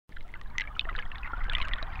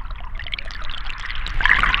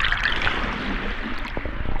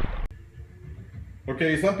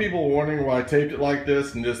Okay, some people were wondering why I taped it like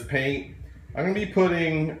this and just paint. I'm going to be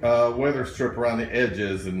putting a weather strip around the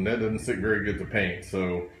edges, and that doesn't sit very good to paint,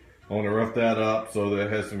 so I want to rough that up so that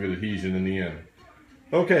it has some good adhesion in the end.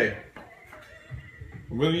 Okay,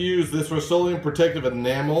 I'm going to use this Rust-Oleum Protective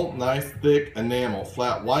Enamel, nice thick enamel,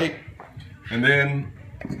 flat white, and then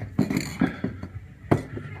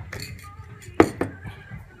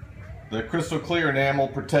the Crystal Clear Enamel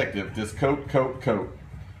Protective. Just coat, coat, coat.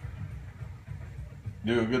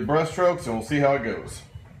 Do a good brush strokes and we'll see how it goes.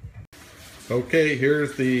 Okay,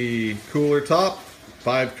 here's the cooler top.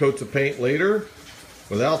 5 coats of paint later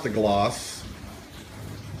without the gloss.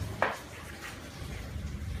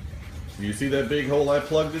 You see that big hole I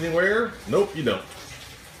plugged anywhere? Nope, you don't.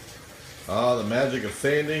 Ah, the magic of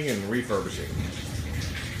sanding and refurbishing.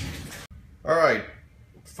 Alright,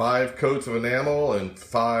 5 coats of enamel and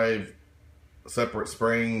 5 separate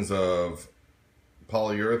sprayings of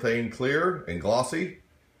polyurethane clear and glossy.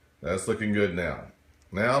 That's looking good now.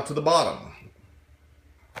 Now to the bottom.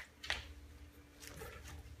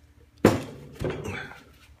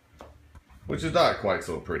 Which is not quite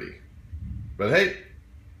so pretty. But hey,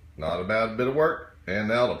 not a bad bit of work. And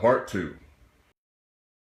now to part 2.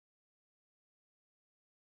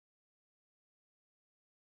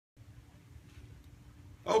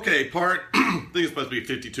 Okay, part, I think it's supposed to be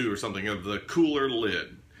 52 or something, of the cooler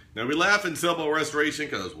lid. Now we laugh in sailboat restoration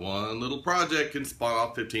because one little project can spawn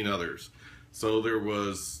off 15 others. So there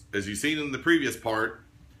was, as you've seen in the previous part,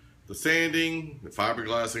 the sanding, the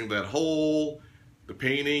fiberglassing of that hole, the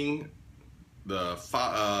painting, the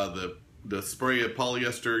spray of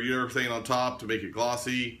polyester urethane on top to make it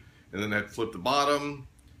glossy, and then I had to flip the bottom,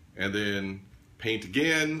 and then paint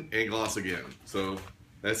again and gloss again. So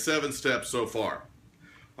that's 7 steps so far.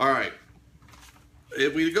 All right,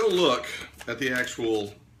 if we go look at the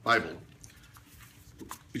actual Bible,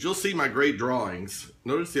 you'll see my great drawings.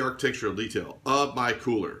 Notice the architectural detail of my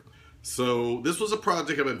cooler. So this was a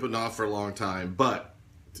project I've been putting off for a long time, but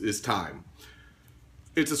it's time.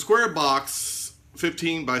 It's a square box,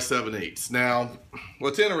 15 by 7/8. Now,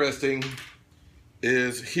 what's interesting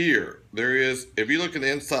is here, there is, if you look at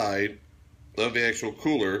the inside of the actual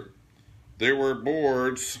cooler, there were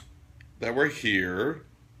boards that were here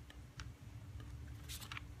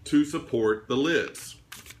to support the lids.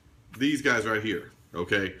 These guys right here,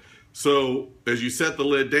 okay? So as you set the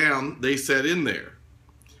lid down, they set in there.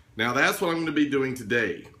 Now that's what I'm going to be doing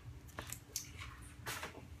today.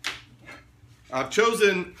 I've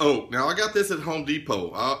chosen oak. Now I got this at Home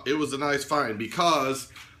Depot. It was a nice find because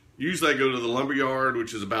usually I go to the lumber yard,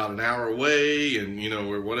 which is about an hour away, and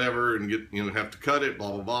or whatever, and get have to cut it,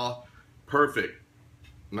 blah blah blah. Perfect,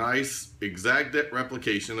 nice, exact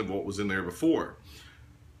replication of what was in there before.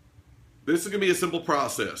 This is going to be a simple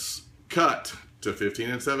process. Cut to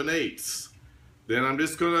 15 7/8. Then I'm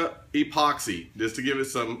just going to epoxy just to give it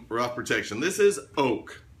some rough protection. This is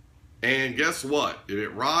oak. And guess what? If it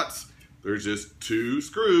rots, there's just 2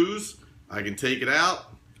 screws. I can take it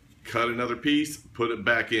out, cut another piece, put it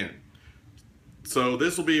back in. So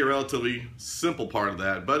this will be a relatively simple part of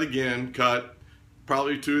that. But again, cut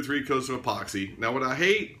probably 2 or 3 coats of epoxy. Now what I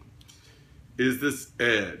hate is this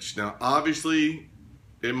edge. Now obviously,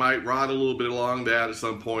 it might rot a little bit along that at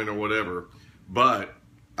some point or whatever, but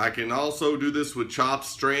I can also do this with chopped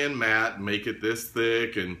strand mat, make it this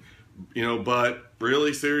thick, and but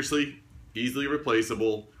really seriously, easily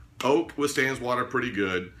replaceable. Oak withstands water pretty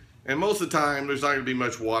good, and most of the time there's not going to be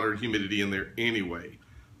much water and humidity in there anyway.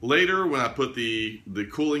 Later, when I put the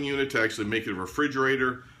cooling unit to actually make it a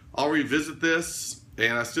refrigerator, I'll revisit this,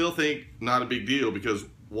 and I still think not a big deal, because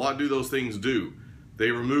what do those things do?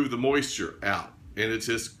 They remove the moisture out. And it's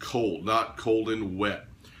just cold, not cold and wet.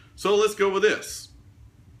 So let's go with this.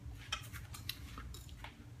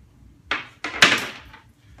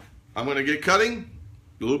 I'm going to get cutting,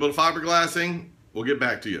 a little bit of fiberglassing. We'll get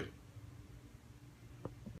back to you.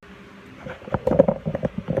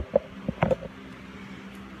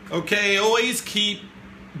 Okay, always keep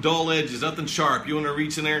dull edges, nothing sharp. You want to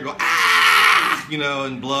reach in there and go, ah!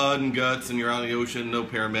 And blood and guts, and you're on the ocean, no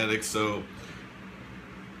paramedics, so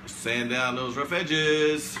sand down those rough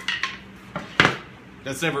edges.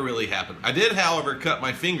 That's never really happened. I did, however, cut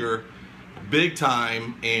my finger big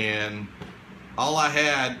time, and all I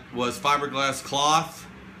had was fiberglass cloth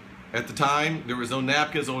at the time. There was no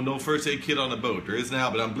napkins or no first aid kit on the boat. There is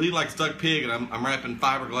now, but I'm bleeding like a stuck pig, and I'm wrapping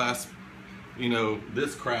fiberglass,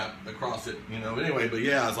 this crap across it, Anyway, but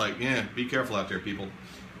yeah, I was like, yeah, be careful out there, people.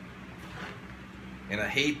 And I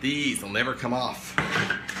hate these. They'll never come off.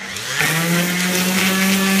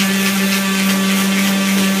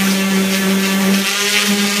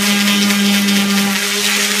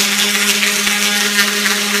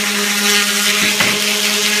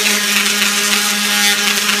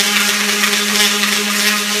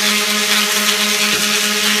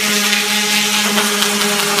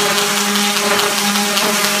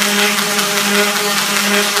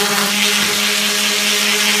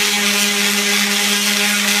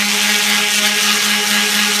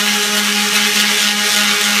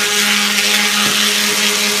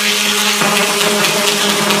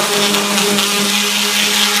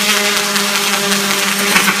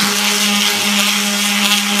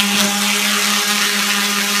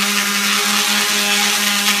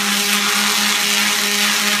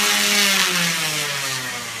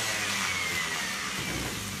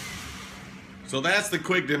 So that's the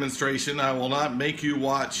quick demonstration. I will not make you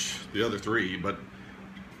watch the other three, but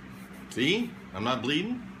see, I'm not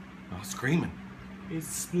bleeding. I'm screaming. It's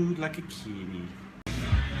smooth like a kitty.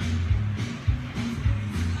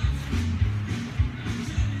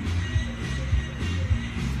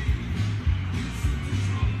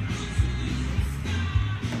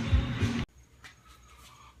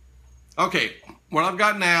 Okay, what I've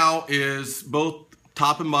got now is both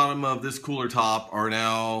top and bottom of this cooler top are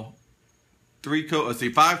now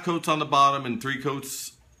 5 coats on the bottom and 3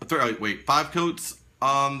 coats, 5 coats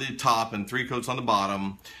on the top and 3 coats on the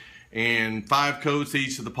bottom, and 5 coats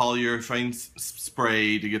each of the polyurethane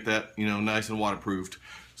spray to get that, you know, nice and waterproofed.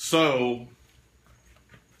 So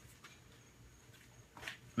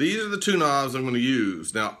these are the 2 knobs I'm going to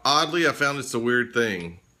use. Now, oddly, I found it's a weird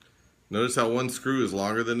thing. Notice how one screw is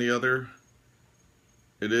longer than the other?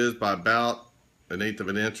 It is by about 1/8 of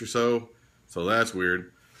an inch or so. So that's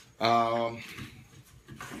weird. So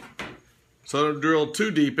don't drill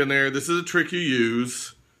too deep in there. This is a trick you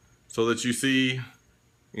use so that you see,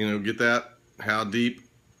 you know, get that, how deep,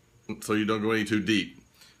 so you don't go any too deep.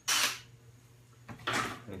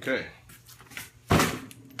 Okay.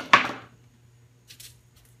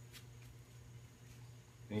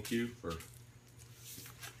 Thank you for...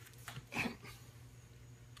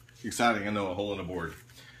 Exciting, I know, a hole in the board.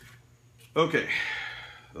 Okay,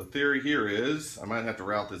 the theory here is, I might have to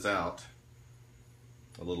route this out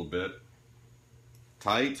a little bit.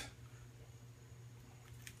 Tight.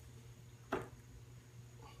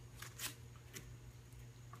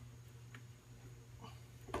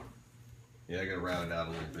 Yeah, I gotta route it out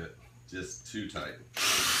a little bit. Just too tight.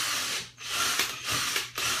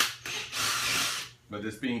 But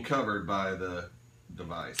it's being covered by the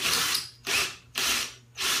device.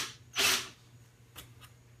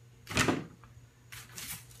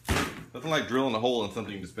 Nothing like drilling a hole in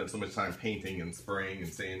something you spent so much time painting and spraying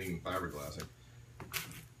and sanding and fiberglassing.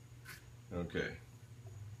 Okay.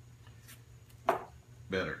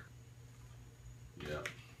 Better. Yeah.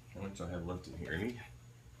 How much do I have left in here? Any?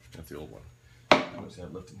 That's the old one. How much do I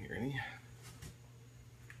have left in here? Any?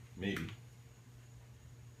 Maybe.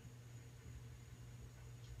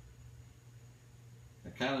 I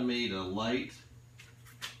kind of made a light.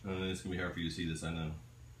 It's going to be hard for you to see this, I know.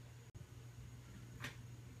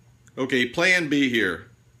 Okay, plan B here.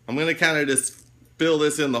 I'm going to kind of just fill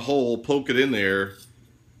this in the hole, poke it in there,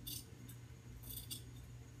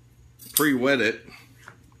 pre-wet it,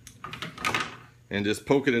 and just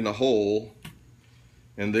poke it in the hole,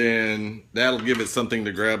 and then that'll give it something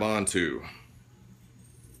to grab onto.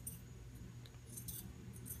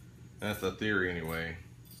 That's the theory anyway.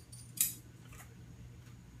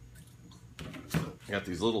 Got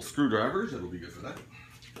these little screwdrivers, that'll be good for that.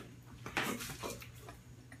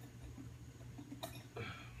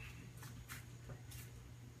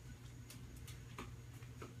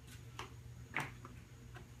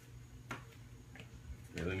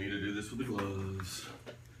 Really need to do this with the gloves.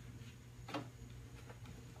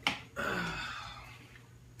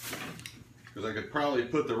 Because I could probably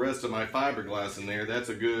put the rest of my fiberglass in there. That's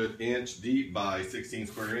a good inch deep by 16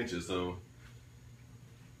 square inches, so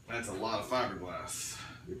that's a lot of fiberglass,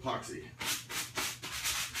 epoxy.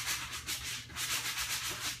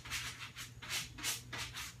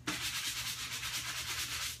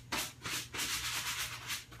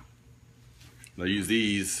 I use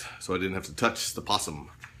these so I didn't have to touch the possum.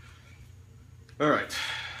 All right.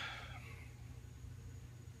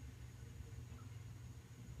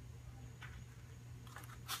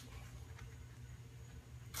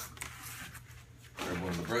 Grab one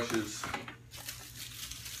of the brushes.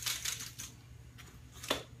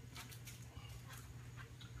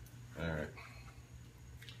 All right.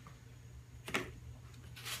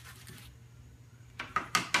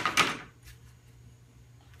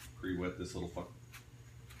 Pre-wet this little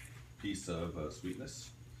piece of sweetness.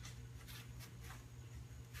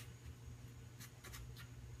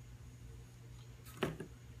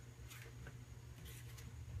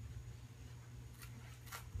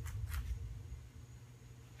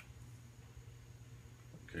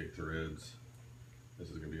 Okay, threads. This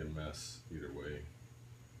is going to be a mess either way.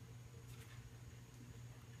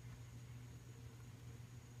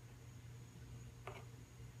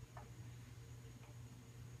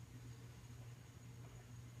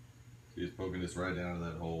 Just poking this right down to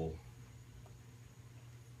that hole.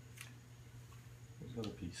 There's another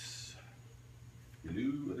piece.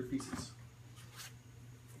 Glue other pieces.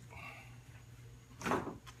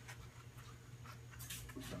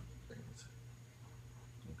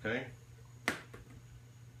 Okay.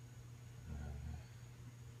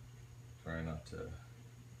 Try not to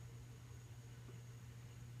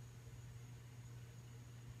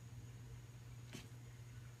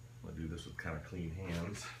this with kind of clean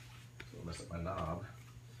hands, so I'll mess up my knob.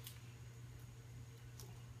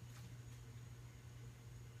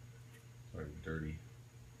 It's already dirty.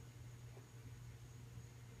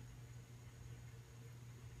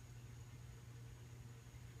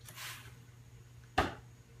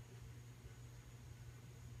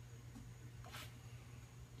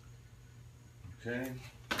 Okay.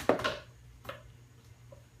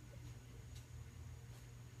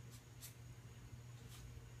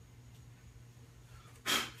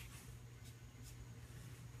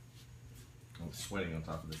 I'm sweating on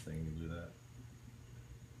top of this thing to do that.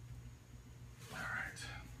 All right.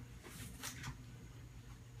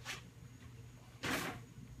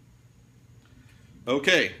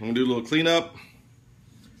 Okay, I'm gonna do a little cleanup,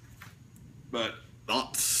 but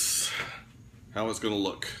that's how it's gonna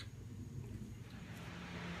look.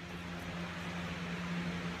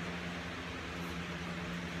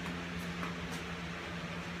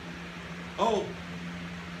 Oh,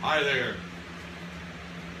 hi there.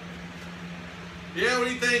 Yeah, what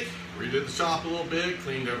do you think? Redid the shop a little bit,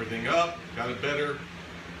 cleaned everything up, got it better.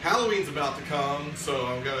 Halloween's about to come, so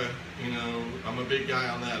I'm gonna, you know, I'm a big guy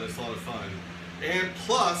on that. It's a lot of fun. And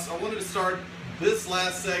plus, I wanted to start this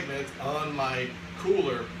last segment on my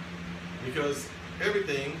cooler because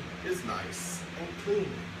everything is nice and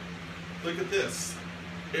clean. Look at this.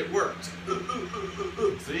 It worked.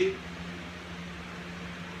 See?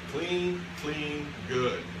 Clean, clean,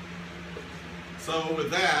 good. So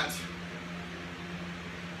with that,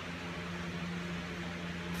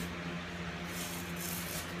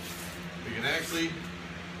 we can actually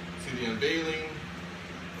see the unveiling.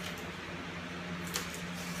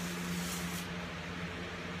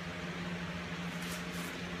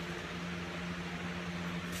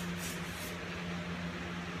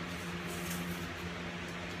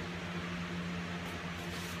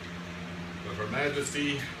 Of Her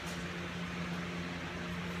Majesty.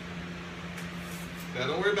 Now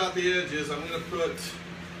don't worry about the edges. I'm going to put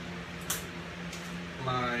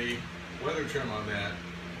my weather trim on that.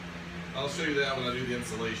 I'll show you that when I do the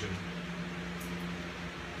installation.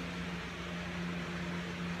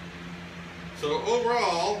 So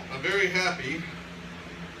overall, I'm very happy.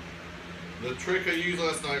 The trick I used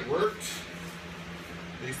last night worked.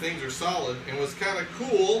 These things are solid, and what's kind of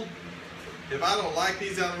cool, if I don't like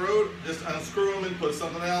these down the road, just unscrew them and put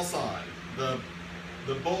something else on.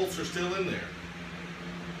 The bolts are still in there.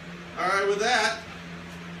 Alright, with that,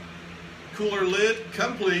 cooler lid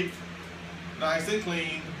complete, nice and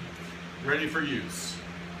clean, ready for use.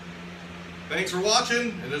 Thanks for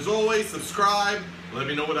watching, and as always, subscribe. Let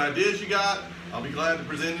me know what ideas you got. I'll be glad to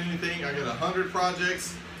present anything. I got 100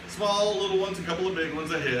 projects, small, little ones, a couple of big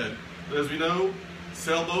ones ahead. But as we know,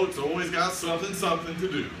 sailboats always got something to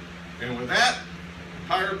do. And with that,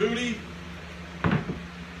 Pirate Booty,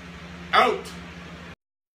 out!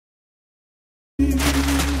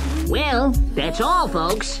 Well, that's all,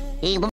 folks.